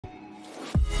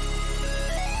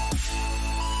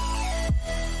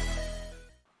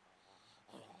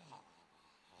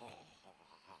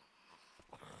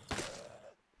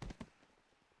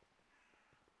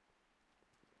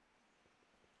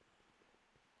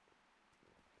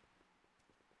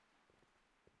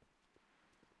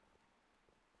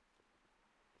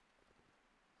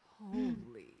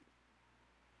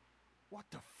What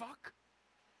the fuck?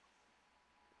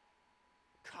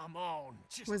 Come on,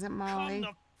 just Was it Molly? come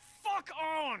the fuck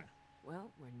on!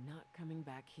 Well, we're not coming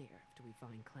back here after we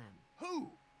find Clem. Who?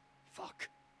 Fuck.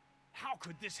 How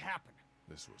could this happen?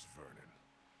 This was Vernon.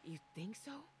 You think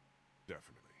so?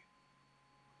 Definitely.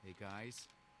 Hey guys,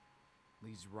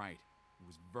 Lee's right. It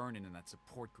was Vernon in that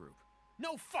support group.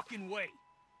 No fucking way!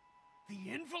 The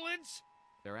invalids?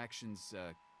 Their actions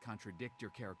contradict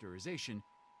your characterization,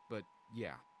 but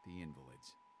yeah, the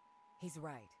invalids. He's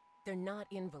right. They're not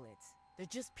invalids. They're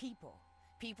just people.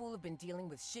 People who've been dealing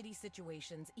with shitty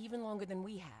situations even longer than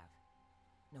we have.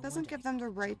 No Doesn't wonder give them the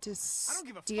right to I don't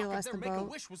give a steal fuck if us their the boat.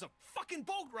 Make-A-Wish was a fucking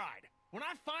boat ride! When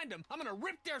I find them, I'm gonna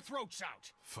rip their throats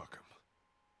out! Fuck 'em.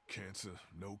 Cancer,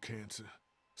 no cancer,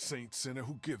 saint, sinner,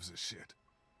 who gives a shit?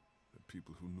 The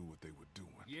people who knew what they were doing.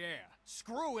 Yeah,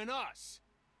 screwing us!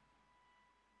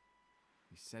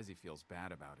 He says he feels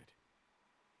bad about it.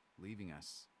 Leaving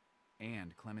us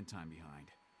and Clementine behind.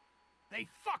 They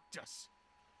fucked us!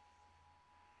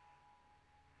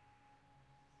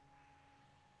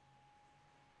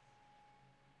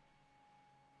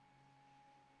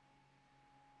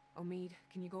 Omid,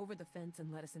 can you go over the fence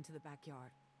and let us into the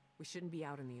backyard? We shouldn't be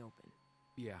out in the open.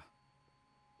 Yeah.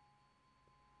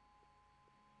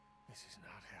 This is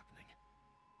not happening.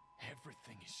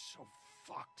 Everything is so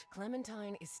fucked.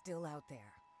 Clementine is still out there.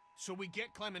 So we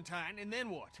get Clementine, and then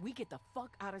what? We get the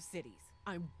fuck out of cities.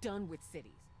 I'm done with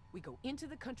cities. We go into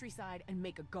the countryside and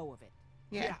make a go of it.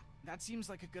 Yeah. That seems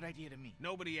like a good idea to me.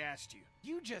 Nobody asked you.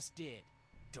 You just did.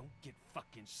 Don't get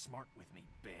fucking smart with me,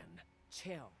 Ben.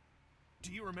 Chill.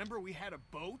 Do you remember we had a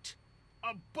boat?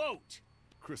 A boat!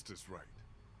 Krista's right.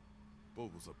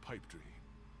 Boat was a pipe dream.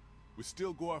 We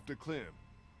still go after Clem,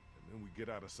 and then we get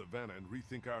out of Savannah and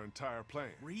rethink our entire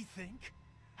plan. Rethink?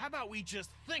 How about we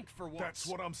just think for once? That's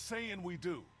what I'm saying we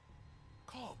do.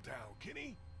 Calm down,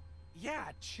 Kenny. Yeah,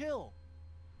 chill.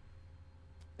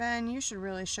 Ben, you should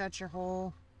really shut your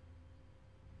hole.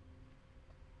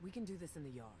 We can do this in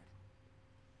the yard.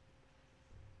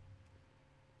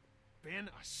 Ben,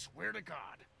 I swear to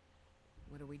God.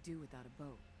 What do we do without a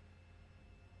boat?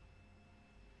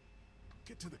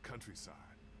 Get to the countryside.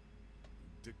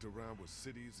 We dicked around with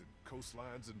cities and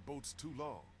coastlines and boats too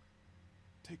long.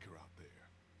 Take her out there.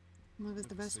 Live as Live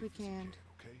the best we safe as you can.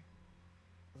 Okay?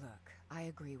 Look, I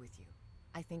agree with you.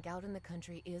 I think out in the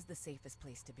country is the safest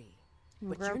place to be. And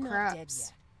But grow you're not crops. dead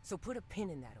yet, so put a pin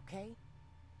in that, okay?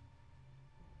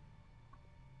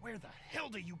 Where the hell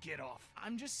do you get off?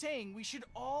 I'm just saying we should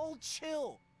all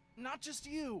chill. Not just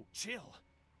you. Chill.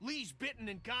 Lee's bitten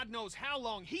and God knows how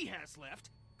long he has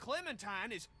left.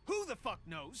 Clementine is who the fuck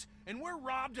knows, and we're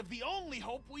robbed of the only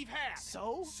hope we've had.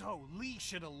 So? So Lee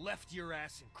should have left your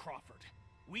ass in Crawford.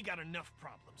 We got enough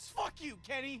problems. Fuck you,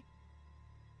 Kenny!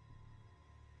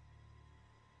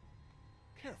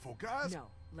 Careful, guys. No,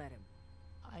 let him.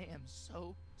 I am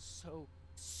so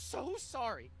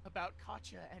sorry about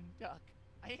Katja and Duck.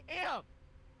 I am!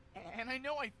 And I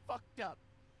know I fucked up.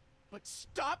 But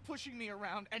stop pushing me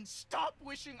around and stop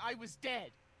wishing I was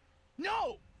dead!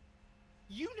 No!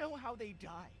 You know how they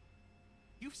die.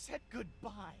 You've said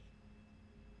goodbye.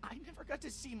 I never got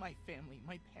to see my family,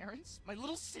 my parents, my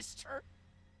little sister.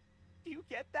 Do you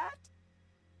get that?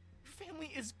 Your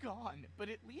family is gone, but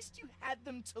at least you had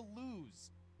them to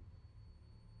lose.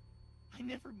 I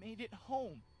never made it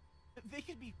home. They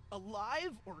could be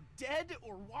alive, or dead,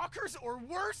 or walkers, or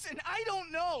worse, and I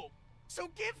don't know! So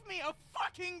give me a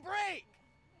fucking break!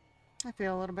 I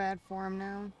feel a little bad for him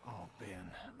now. Oh,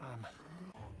 Ben,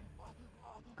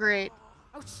 Great.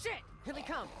 Oh shit! Here they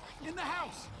come! in the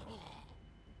house!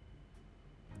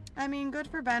 I mean, good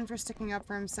for Ben for sticking up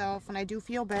for himself, and I do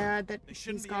feel bad that They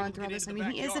shouldn't he's be gone able to through all get this. I into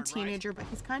mean, the he is a backyard, right? teenager, but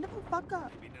he's kind of a fuck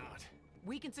up. Maybe not.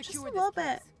 We can Just secure a this little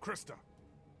place. bit. Krista.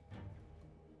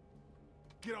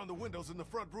 Get on the windows in the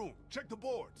front room. Check the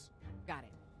boards. Got it.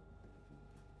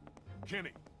 Kenny.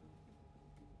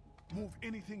 Move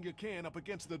anything you can up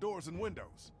against the doors and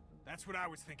windows. That's what I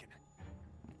was thinking.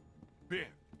 Ben.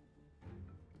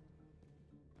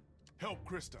 Help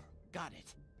Krista. Got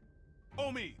it.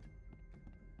 Omid.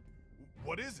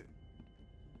 What is it?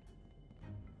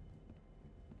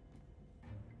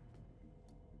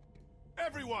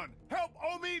 Everyone, help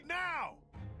Omid now!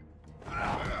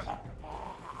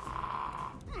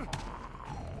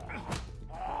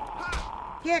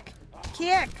 Kick!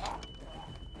 Kick!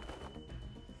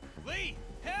 Lee,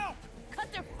 help!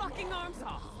 Cut their fucking arms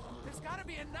off! There's gotta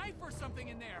be a knife or something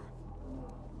in there.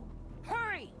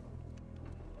 Hurry!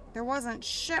 There wasn't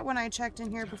shit when I checked in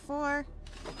here before.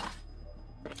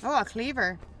 Oh, a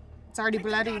cleaver. It's already Take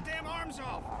their bloody. goddamn arms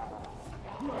off!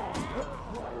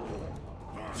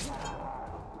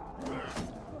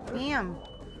 Damn.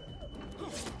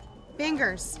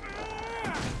 Fingers.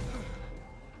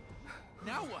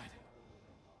 Now what?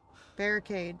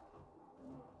 Barricade.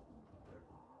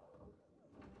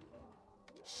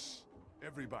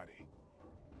 Everybody.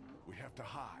 We have to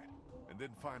hide and then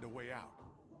find a way out.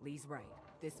 Lee's right.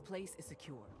 This place is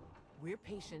secure. We're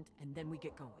patient, and then we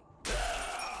get going.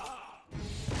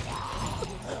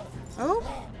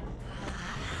 Oh.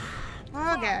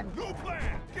 Oh, God. New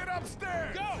plan! Get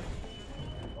upstairs! Go!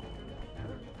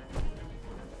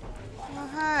 Oh,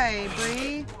 hi,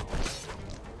 Bree.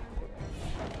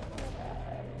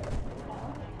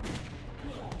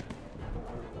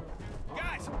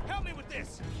 Guys, help me with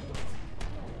this!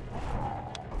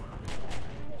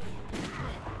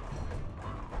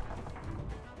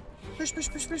 Push, push,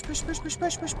 push, push, push, push, push,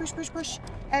 push, push, push, push, push.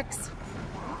 X.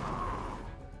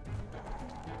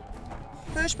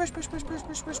 Push, push, push, push, push,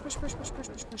 push, push, push, push, push, push,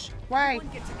 push, push. Why?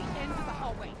 Get to the end of the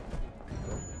hallway.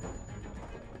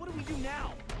 What do we do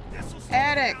now? This'll slow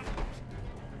Attic. down.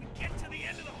 We get to the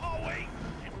end of the hallway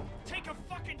and take a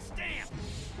fucking stand.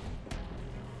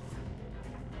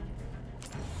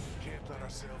 Can't let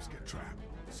ourselves get trapped.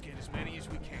 Let's get as many as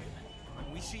we can.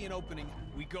 When we see an opening,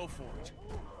 we go for it.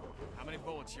 How many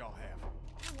bullets y'all have?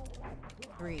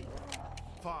 3.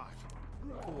 5.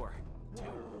 4. 2.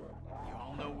 You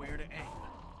all know where to aim.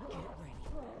 Get ready.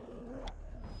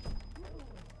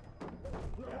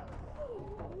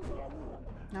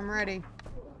 I'm ready.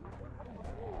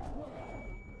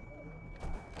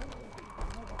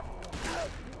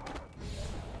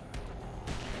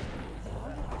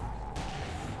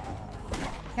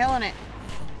 Killing it.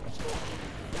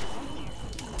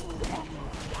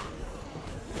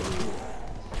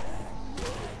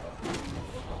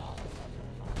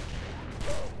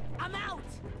 I'm out!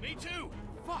 Me too.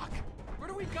 Fuck! Where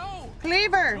do we go?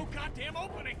 Cleaver. No goddamn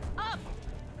opening. Up!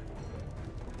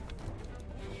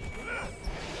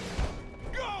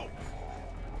 Go!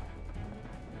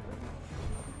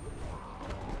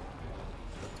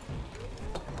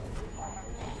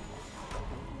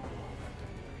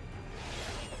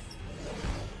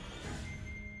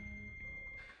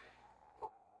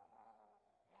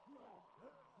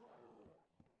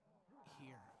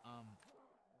 Here,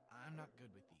 I'm not good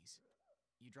with these.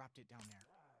 You dropped it down there.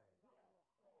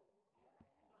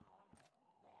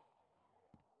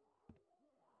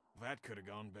 That could have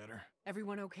gone better.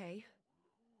 Everyone okay?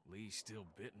 Lee's still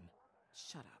bitten.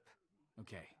 Shut up.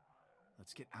 Okay,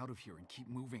 let's get out of here and keep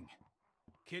moving.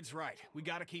 Kid's right. We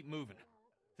gotta keep moving.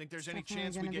 Think there's any Definitely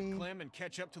chance we gonna get be- Clem and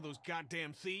catch up to those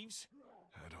goddamn thieves?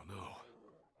 I don't know.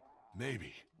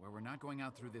 Maybe. Where we're not going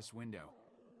out through this window.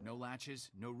 No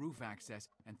latches, no roof access,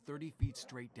 and 30 feet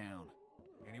straight down.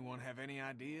 Anyone have any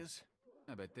ideas?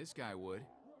 I bet this guy would.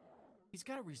 He's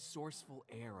got a resourceful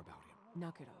air about him.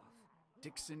 Knock it off.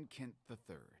 Dixon Kent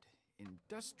III.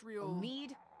 Industrial...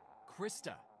 Mead,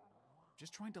 Krista.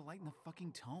 Just trying to lighten the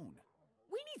fucking tone.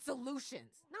 we need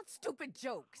solutions, not stupid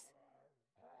jokes.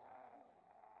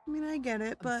 I mean, I get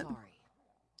it, I'm but sorry.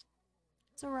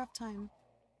 it's a rough time.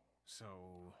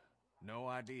 So, no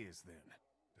ideas then.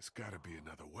 There's gotta be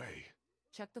another way.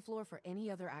 Check the floor for any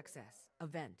other access, a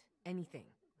vent, anything.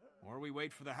 Or we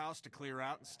wait for the house to clear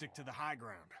out and stick to the high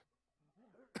ground.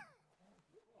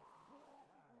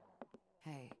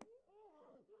 Hey,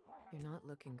 you're not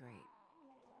looking great,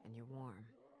 and you're warm.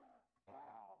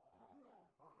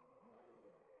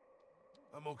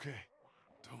 I'm okay.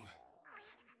 Don't... I'm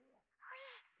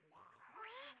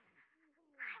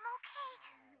okay.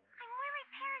 I'm where my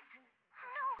parents...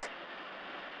 No.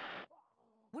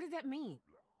 What did that mean?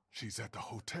 She's at the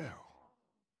hotel,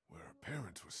 where her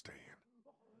parents were staying.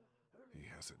 He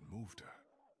hasn't moved her.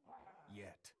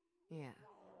 Yet. Yeah,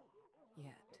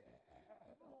 yet.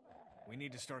 We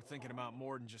need to start thinking about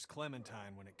more than just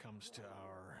Clementine when it comes to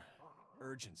our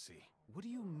urgency. What do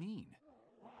you mean?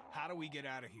 How do we get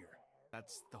out of here?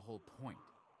 That's the whole point.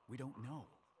 We don't know.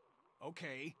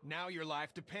 Okay, now your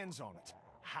life depends on it.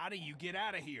 How do you get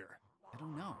out of here? I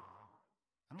don't know.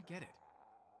 I don't get it.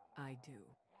 I do.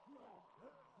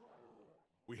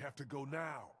 We have to go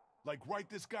now. Like right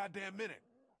this goddamn minute.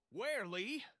 Where,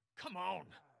 Lee? Come on.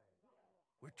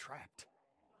 We're trapped.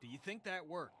 Do you think that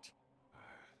worked? I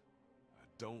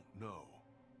don't know.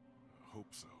 I hope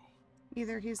so.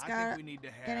 Either he's I got think we need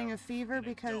to have getting a fever an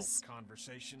because adult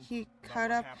conversation he about cut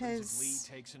what up happens if Lee his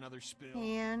takes another spill.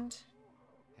 hand,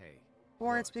 Hey,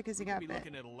 or Look, it's because he we could got be bit.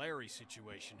 looking at a Larry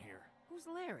situation here. Who's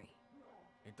Larry?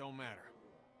 It don't matter.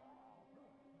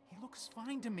 he looks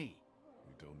fine to me.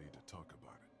 We don't need to talk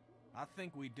about it. I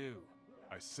think we do.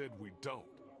 I said we don't.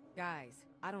 Guys,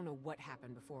 I don't know what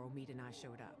happened before Omid and I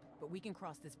showed up, but we can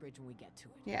cross this bridge when we get to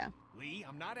it. Yeah. Lee,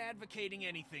 I'm not advocating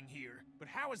anything here, but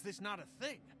how is this not a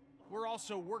thing? We're all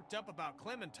so worked up about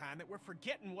Clementine that we're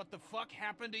forgetting what the fuck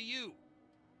happened to you.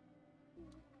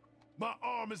 My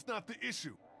arm is not the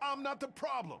issue. I'm not the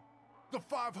problem. The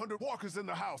 500 walkers in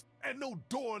the house and no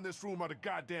door in this room are the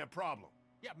goddamn problem.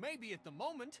 Yeah, maybe at the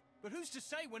moment, but who's to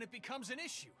say when it becomes an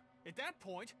issue? At that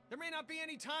point, there may not be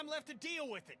any time left to deal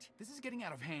with it. This is getting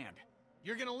out of hand.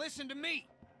 You're gonna listen to me.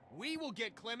 We will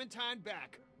get Clementine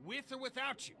back, with or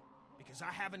without you, because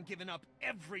I haven't given up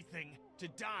everything to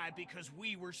die because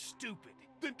we were stupid.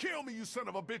 Then kill me, you son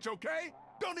of a bitch, okay?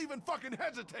 Don't even fucking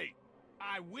hesitate.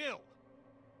 I will.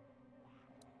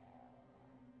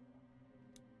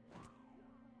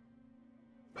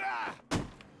 Ah!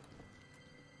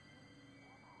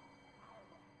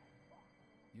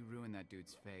 You ruined that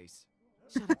dude's face.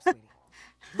 Shut up, sweetie.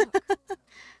 Look,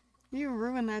 You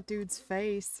ruined that dude's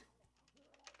face.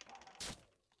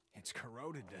 It's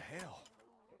corroded to hell.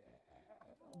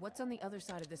 what's on the other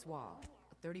side of this wall?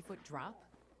 A 30-foot drop?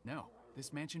 No,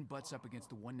 this mansion butts up against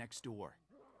the one next door.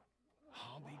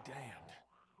 I'll be damned.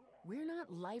 We're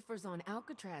not lifers on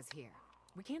Alcatraz here.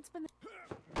 We can't spend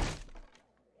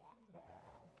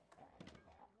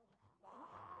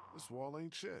This wall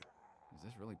ain't shit. Is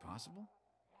this really possible?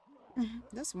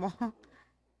 This wall.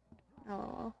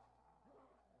 Oh.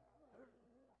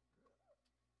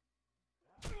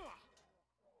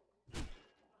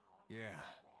 Yeah,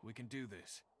 we can do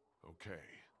this. Okay.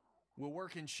 We'll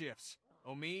work in shifts.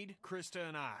 Omid, Krista,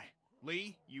 and I.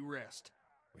 Lee, you rest.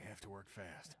 We have to work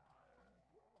fast.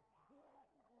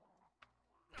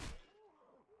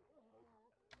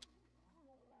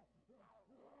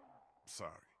 Sorry.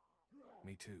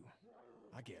 Me too.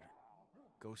 I get her.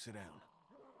 Go sit down.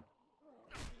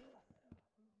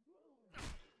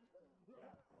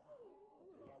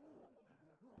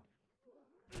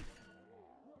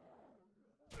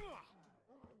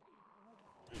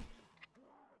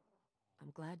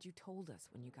 I'm glad you told us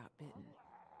when you got bitten.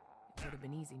 It would have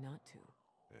been easy not to.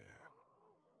 Yeah.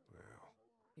 Well,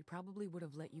 We probably would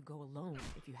have let you go alone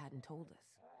if you hadn't told us,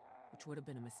 which would have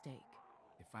been a mistake.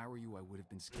 If I were you, I would have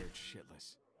been scared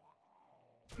shitless.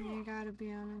 You gotta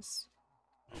be honest.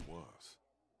 I was.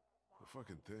 The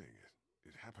fucking thing,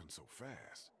 it happened so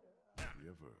fast. You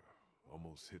ever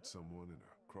almost hit someone in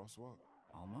a crosswalk?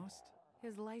 Almost?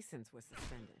 His license was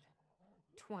suspended.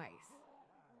 Twice.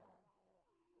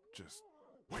 Just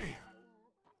wham!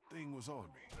 Thing was on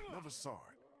me. Never saw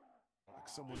it. Like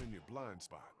someone in your blind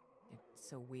spot. It's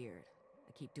so weird.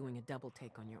 I keep doing a double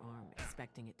take on your arm,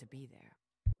 expecting it to be there.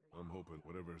 I'm hoping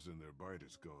whatever's in their bite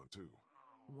is gone too.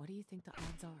 What do you think the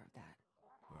odds are of that?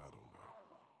 I don't know.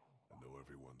 I know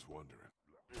everyone's wondering.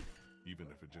 Even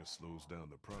if it just slows down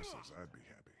the process, I'd be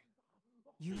happy.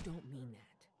 You don't mean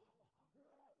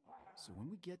that. So when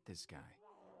we get this guy,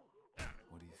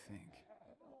 what do you think?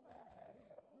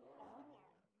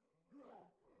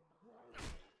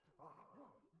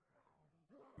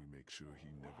 We make sure he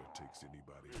never takes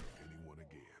anybody or anyone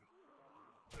again.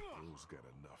 Bill's got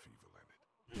enough evil in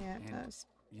it. Yeah, it And, does.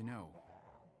 you know,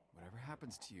 whatever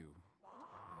happens to you,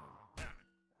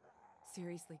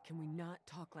 Seriously, can we not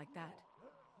talk like that?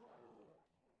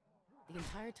 The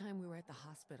entire time we were at the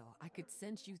hospital, I could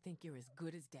sense you think you're as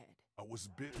good as dead. I was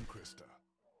bitten, Krista.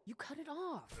 You cut it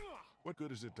off. What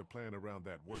good is it to plan around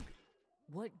that working?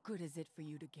 What good is it for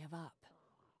you to give up?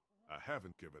 I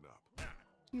haven't given up.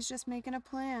 He's just making a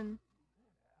plan.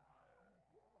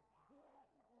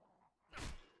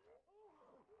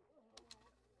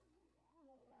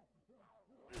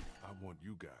 I want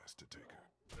you guys to take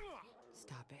her.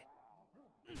 Stop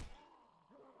it.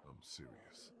 I'm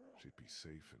serious. She'd be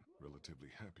safe and relatively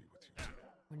happy with you two.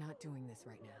 We're not doing this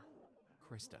right now.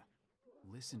 Krista,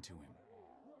 listen to him.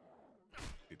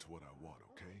 It's what I want,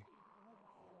 okay?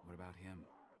 What about him?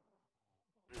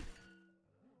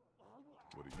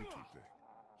 What do you two think?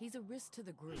 He's a risk to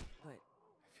the group, but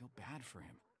I feel bad for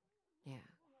him. yeah,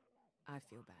 I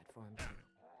feel bad for him too.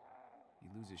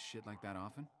 He loses shit like that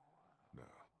often? Nah,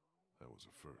 that was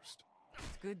a first.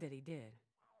 It's good that he did.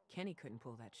 Kenny couldn't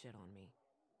pull that shit on me.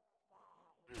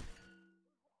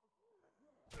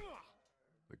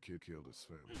 The kid killed his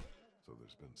family, so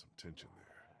there's been some tension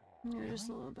there. Yeah, just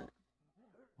a little bit.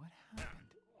 What happened?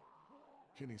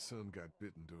 Kenny's son got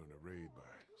bitten during a raid by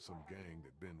some gang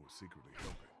that Ben was secretly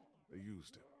helping. They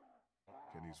used him.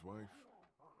 Kenny's wife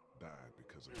died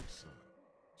because of his son.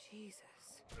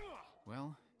 Jesus.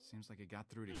 Well, seems like it got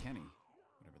through to Kenny.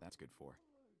 Whatever that's good for.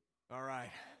 All right,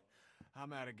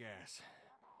 I'm out of gas.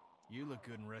 You look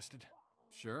good and rested.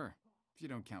 Sure, if you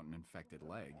don't count an infected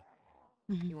leg.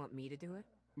 You want me to do it?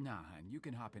 Nah, hon, you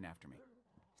can hop in after me.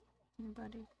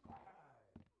 Anybody?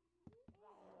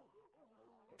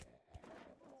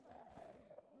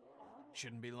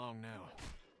 Shouldn't be long now.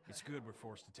 It's good we're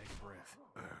forced to take a breath.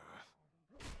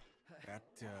 That,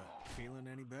 feeling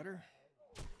any better?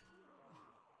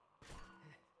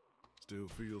 Still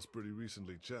feels pretty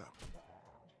recently chopped.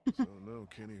 So no,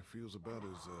 Kenny feels about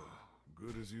as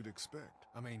good as you'd expect.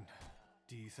 I mean,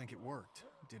 do you think it worked?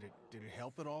 Did it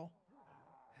help at all?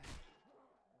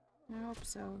 I hope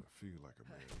so. I feel like a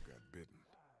man who got bitten.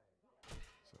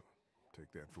 So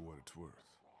take that for what it's worth.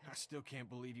 I still can't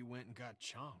believe you went and got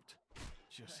chomped.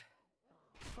 Just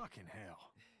fucking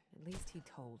hell. At least he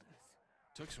told us.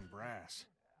 Took some brass.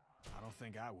 I don't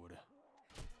think I would've.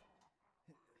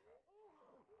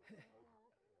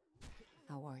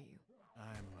 How are you?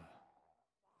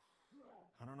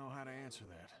 I don't know how to answer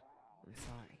that. I'm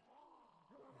sorry.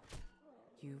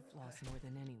 You've lost more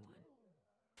than anyone.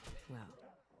 Well,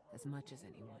 as much as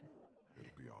anyone.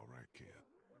 It'll be all right, kid.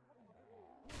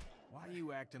 Why are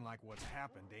you acting like what's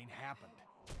happened ain't happened?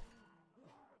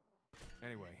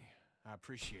 Anyway, I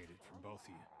appreciate it from both of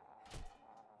you.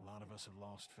 A lot of us have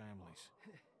lost families.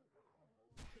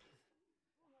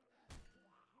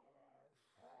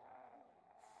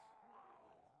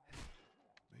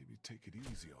 Maybe take it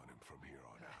easy on him from here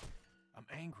on out. I'm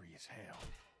angry as hell.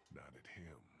 Not at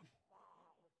him.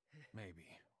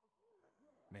 Maybe.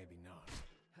 Maybe not.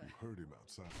 You heard him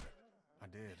outside. I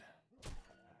did.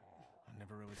 I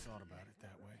never really thought about it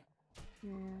that way.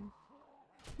 Yeah.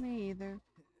 Me either.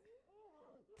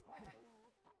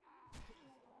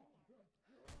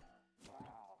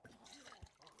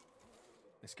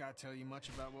 This guy tell you much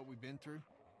about what we've been through?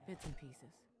 Bits and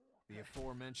pieces. The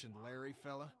aforementioned Larry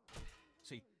fella?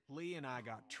 See, Lee and I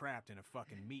got trapped in a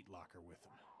fucking meat locker with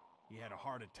him. He had a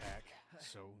heart attack,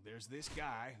 so there's this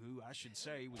guy who, I should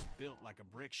say, was built like a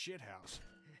brick shithouse.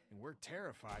 And we're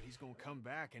terrified he's gonna come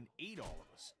back and eat all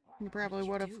of us. You probably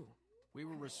would have. Do. We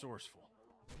were resourceful.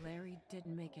 Larry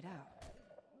didn't make it out.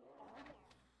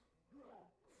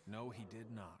 No, he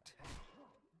did not.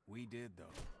 We did,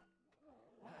 though.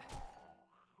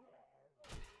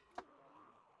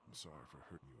 I'm sorry for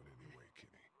hurting you in any way,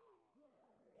 Kenny.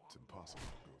 It's impossible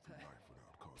to go through life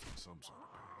without causing some sort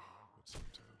of pain. But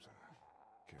sometimes I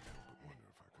can't help but wonder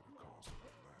if I could have caused a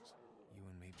little less. You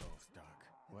and me both, Doc.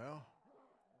 Well,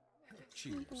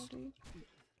 cheers. Buddy.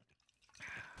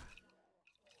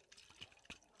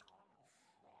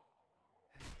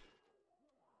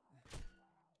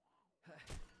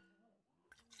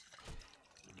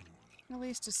 At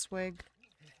least a swig.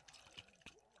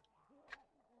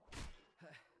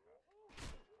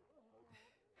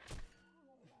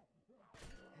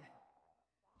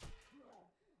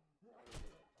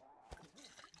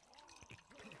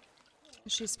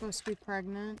 Is she supposed to be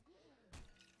pregnant?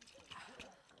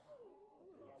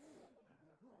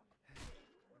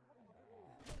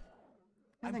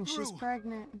 I think she's through.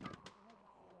 pregnant.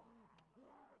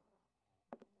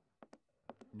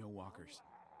 No walkers.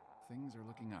 Things are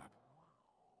looking up.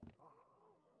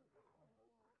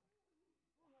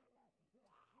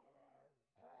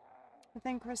 I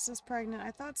think Chris is pregnant.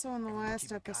 I thought so in the Everyone last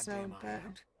keep a episode, goddamn eye but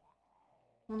out.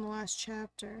 in the last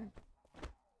chapter.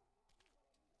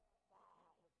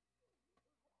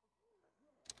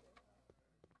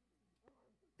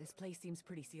 This place seems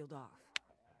pretty sealed off.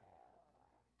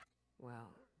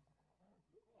 Well...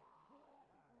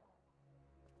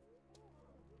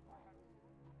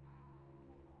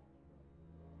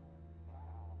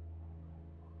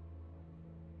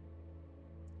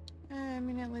 I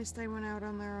mean, at least they went out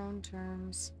on their own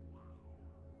terms.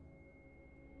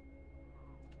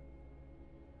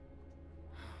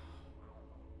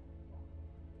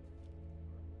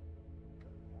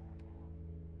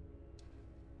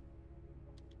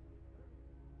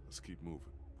 Let's keep moving.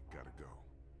 Gotta go.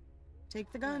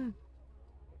 Take the gun.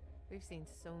 We've seen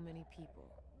so many people.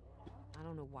 I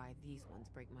don't know why these ones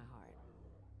break my heart.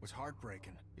 What's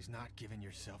heartbreaking is not giving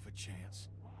yourself a chance.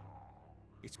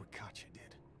 It's what Katya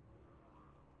did.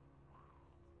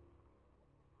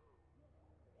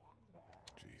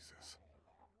 Jesus.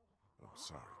 I'm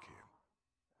sorry, kid.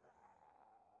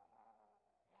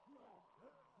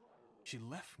 She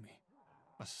left me.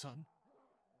 A son.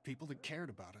 People that cared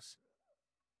about us.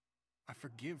 I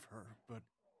forgive her, but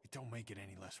it don't make it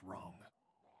any less wrong.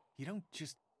 You don't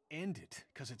just end it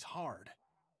because it's hard.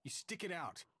 You stick it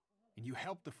out, and you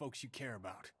help the folks you care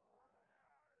about.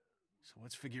 So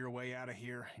let's figure a way out of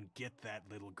here and get that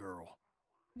little girl.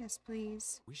 Yes,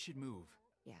 please. We should move.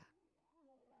 Yeah.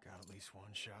 Got at least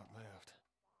one shot left.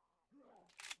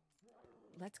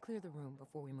 Let's clear the room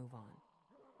before we move on.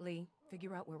 Lee,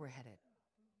 figure out where we're headed.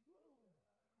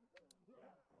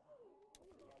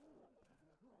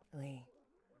 Lee,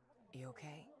 you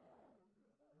okay?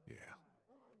 Yeah.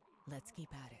 Let's keep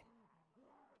at it.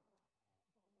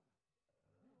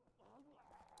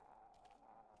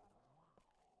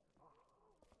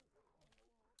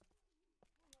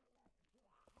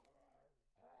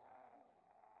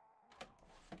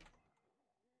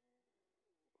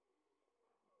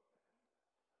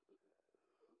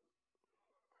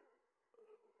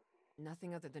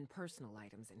 Nothing other than personal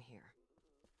items in here.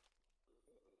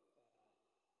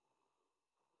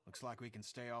 Looks like we can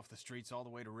stay off the streets all the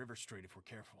way to River Street if we're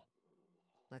careful.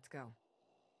 Let's go.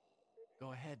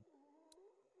 Go ahead.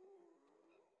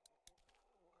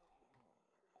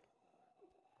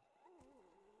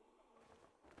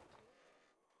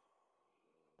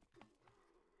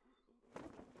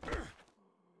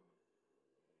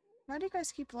 Why do you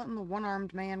guys keep letting the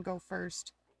one-armed man go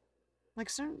first? Like,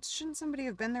 shouldn't somebody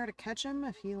have been there to catch him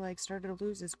if he, like, started to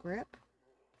lose his grip?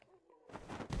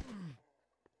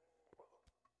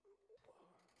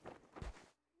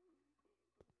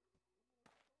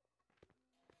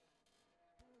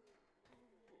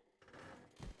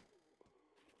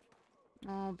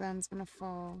 Oh, Ben's gonna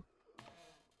fall.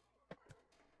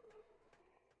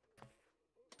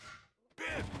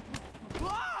 Ben!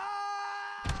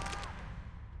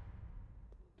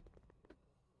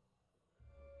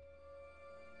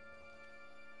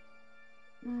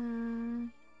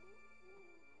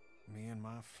 Me and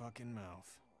my fucking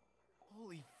mouth.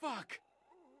 Holy fuck!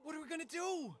 What are we gonna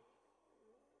do?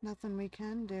 Nothing we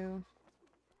can do.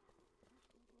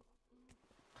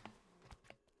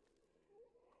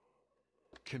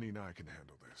 Kenny and I can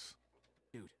handle this.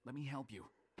 Dude, let me help you.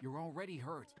 You're already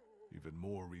hurt. Even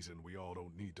more reason we all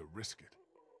don't need to risk it.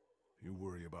 You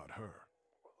worry about her.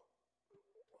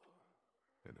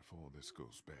 And if all this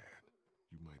goes bad,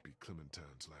 you might be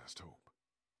Clementine's last hope.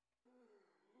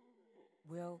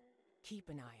 We'll keep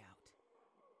an eye out.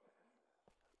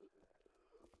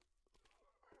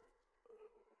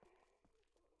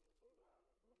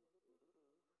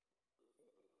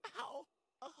 Ow!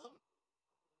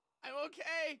 I'm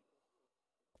okay!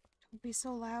 Don't be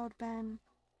so loud, Ben.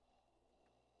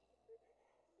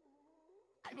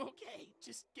 I'm okay.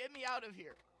 Just get me out of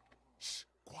here. Shh!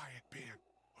 Quiet, Ben,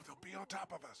 or they'll be on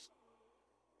top of us.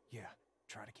 Yeah,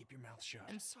 try to keep your mouth shut.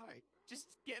 I'm sorry. Just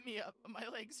get me up. My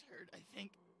legs hurt, I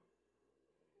think.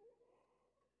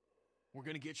 We're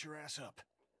gonna get your ass up.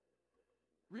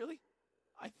 Really?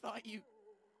 I thought you...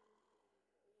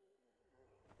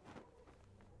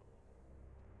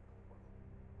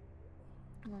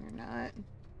 No, you're not.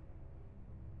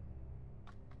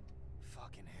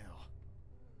 Fucking hell.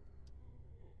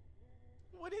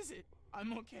 What is it?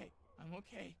 I'm okay. I'm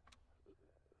okay.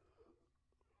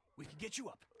 We can get you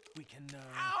up. We can,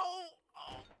 Ow!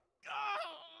 Oh, God!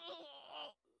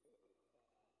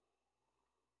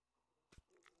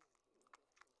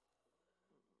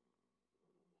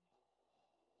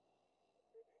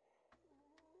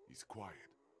 He's quiet.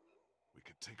 We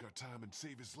could take our time and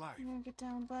save his life. You gonna get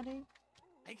down, buddy?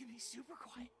 I can be super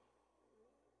quiet.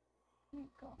 Here you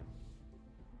go.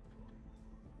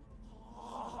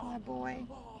 My boy.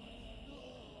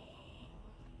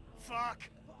 Fuck!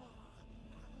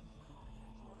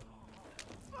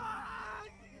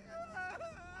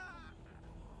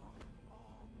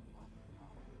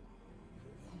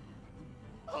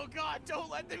 Oh God, don't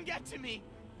let them get to me!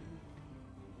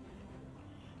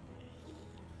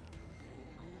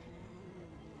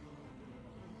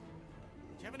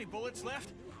 Do you have any bullets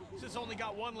left? This has only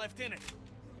got one left in it.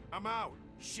 I'm out.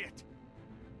 Shit.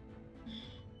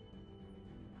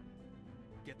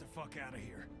 Get the fuck out of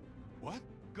here. What?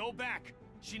 Go back.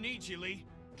 She needs you, Lee.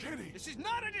 Kenny! This is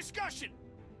not a discussion!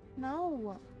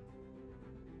 No.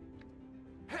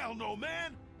 Hell no,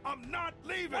 man! I'm not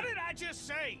leaving! What did I just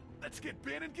say? Let's get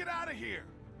Ben and get out of here!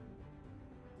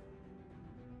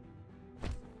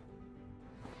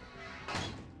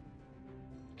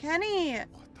 Kenny!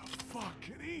 What the fuck,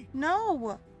 Kenny?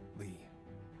 No!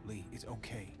 Lee, it's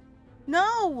okay.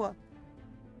 No!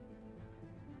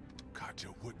 God,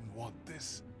 you wouldn't want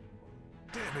this.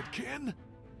 Damn it, Ken!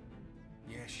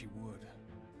 Yeah, she would.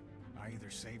 I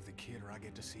either save the kid or I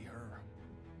get to see her.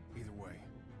 Either way.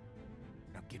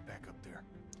 Now get back up there.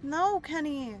 No,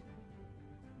 Kenny!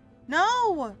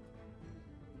 No!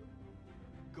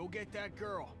 Go get that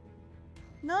girl.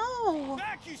 No!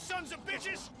 Back, you sons of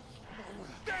bitches!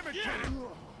 Damn it, Kenny!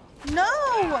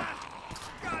 No!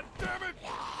 God damn it!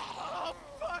 Oh,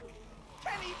 fuck!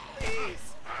 Kenny,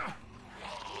 please!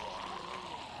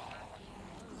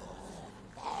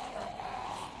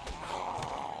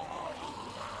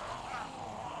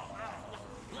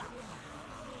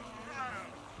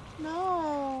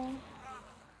 No.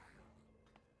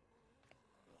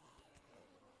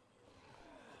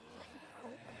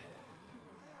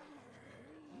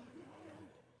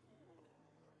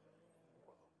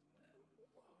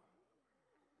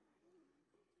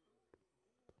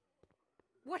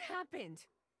 What happened?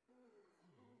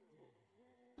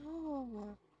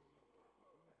 Oh.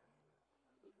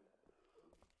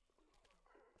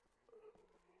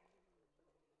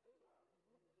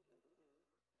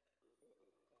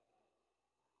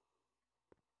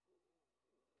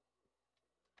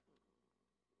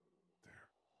 They're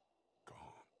gone.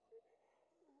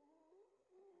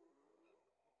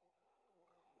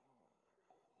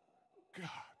 God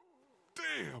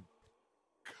damn!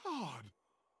 God!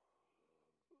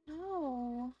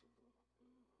 No.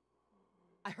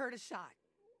 I heard a shot.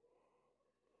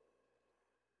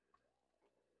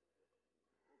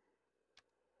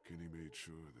 Kenny made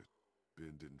sure that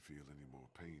Ben didn't feel any more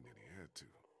pain than he had to.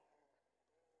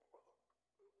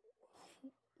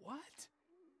 What?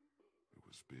 It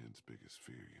was Ben's biggest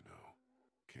fear, you know.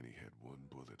 Kenny had one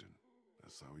bullet and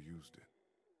that's how he used it.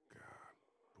 God,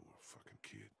 poor fucking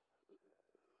kid.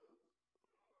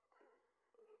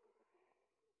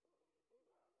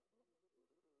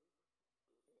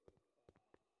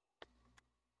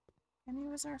 And he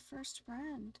was our first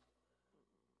friend.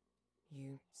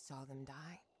 You saw them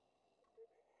die?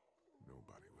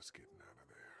 Nobody was getting out of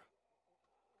there.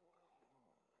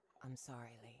 I'm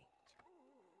sorry, Lee.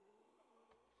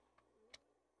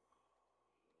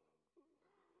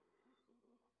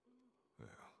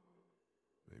 Well,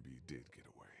 maybe he did get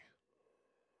away.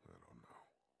 I don't know.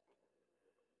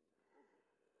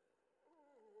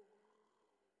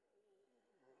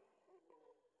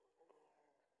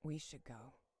 We should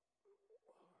go.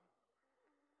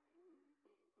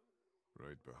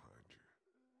 Right behind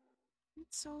you.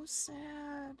 It's so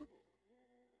sad.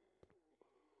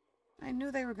 I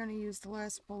knew they were going to use the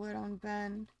last bullet on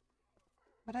Ben,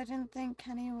 but I didn't think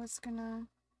Kenny was gonna...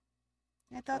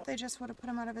 I thought they just would have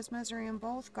put him out of his misery and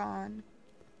both gone.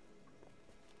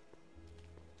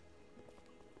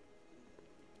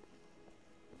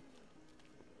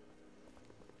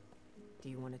 Do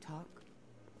you want to talk?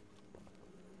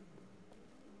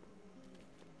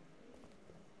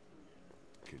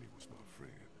 Kenny was my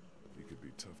friend. He could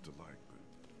be tough to like, but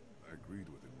I agreed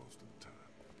with him most of the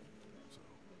time. So,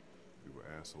 we were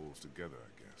assholes together,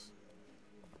 I guess.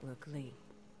 Look, Lee,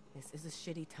 this is a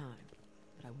shitty time,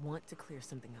 but I want to clear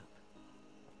something up.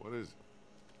 What is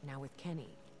it? Now with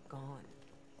Kenny gone,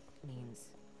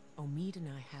 means Omid and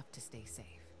I have to stay safe.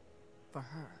 For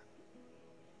her.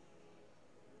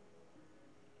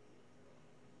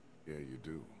 Yeah, you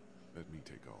do. Let me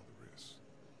take all the risks.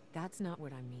 That's not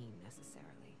what I mean,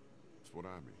 necessarily. It's what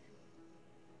I mean.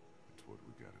 It's what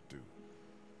we gotta do.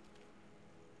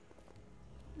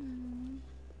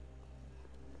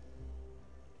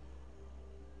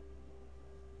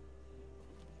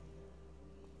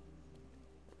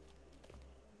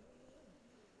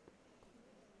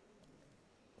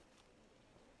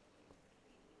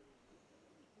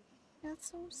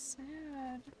 That's so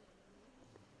sad.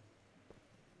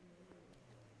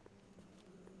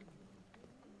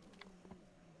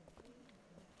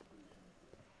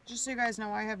 Just so you guys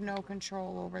know, I have no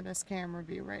control over this camera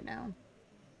view right now.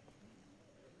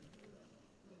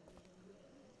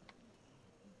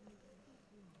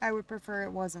 I would prefer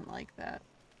it wasn't like that.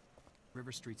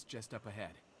 River Street's just up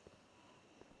ahead.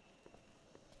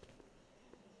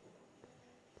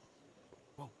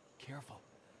 Whoa, careful.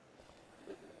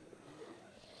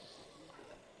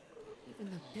 Even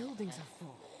the buildings are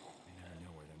full. They never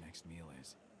know where their next meal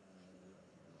is.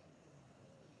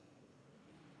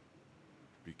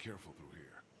 Be careful through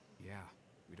here. Yeah,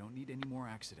 we don't need any more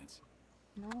accidents.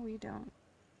 No, we don't.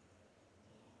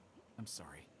 I'm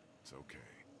sorry. It's okay.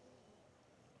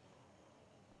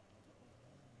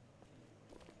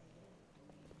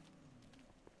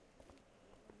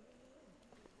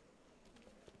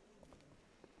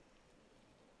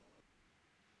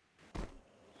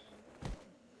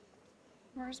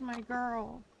 Where's my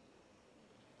girl?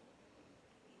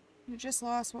 You just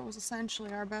lost what was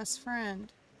essentially our best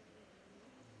friend.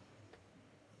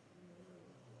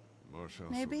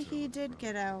 Marshall's Maybe hotel he is did around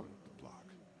get the out. corner of the block.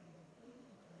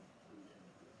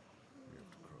 We have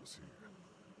to cross here.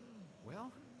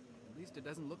 Well, at least it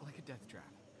doesn't look like a death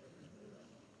trap.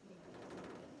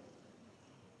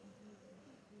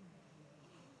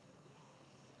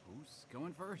 Who's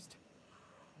going first?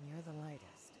 You're the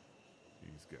lightest.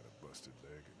 He's got a busted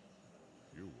leg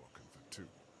and you're walking for two.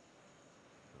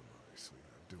 I'm obviously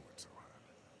not doing so hot.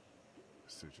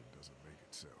 Decision doesn't make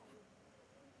itself.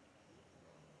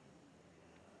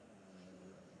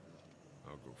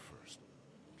 I'll go first,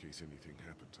 in case anything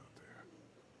happens out there.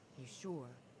 You sure?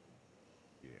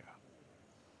 Yeah.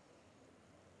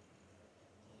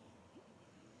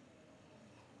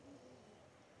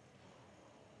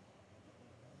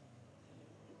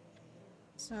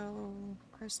 So,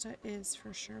 Krista is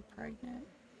for sure pregnant.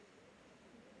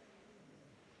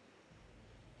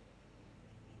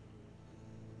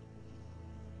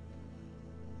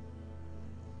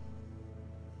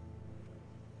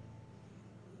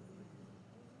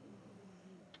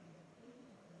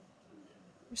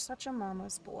 You're such a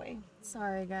mama's boy.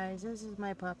 Sorry, guys. This is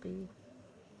my puppy.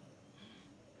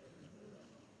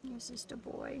 He's just a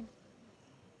boy.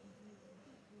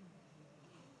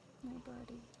 My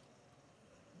buddy.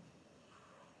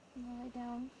 You lay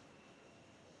down.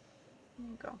 There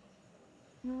you go.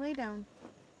 You lay down.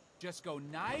 Just go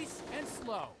nice and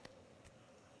slow.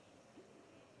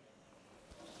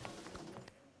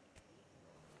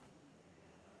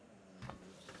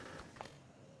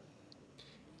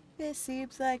 This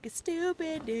seems like a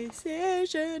stupid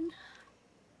decision.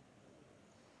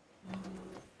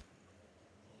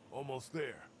 Almost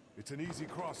there. It's an easy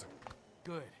crossing.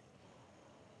 Good.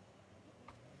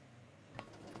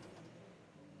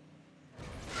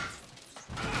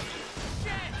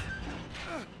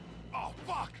 Oh,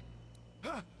 fuck!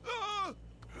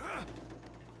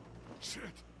 Shit.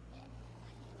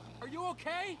 Are you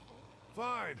okay?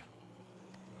 Fine.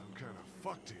 I'm kind of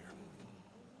fucked here.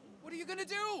 What are you gonna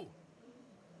do?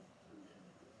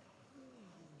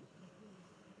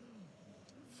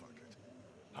 Fuck it.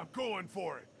 I'm going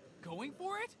for it. Going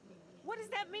for it? What does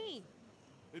that mean?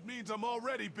 It means I'm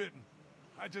already bitten.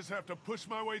 I just have to push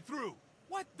my way through.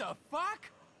 What the fuck?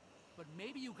 But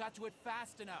maybe you got to it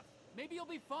fast enough. Maybe you'll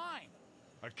be fine.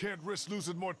 I can't risk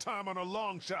losing more time on a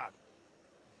long shot.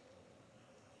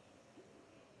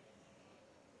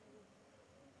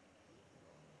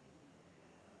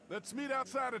 Let's meet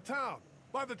outside of town,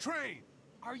 by the train.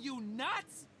 Are you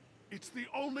nuts? It's the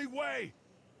only way.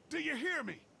 Do you hear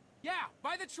me? Yeah,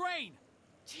 by the train.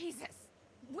 Jesus.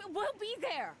 We'll be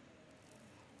there.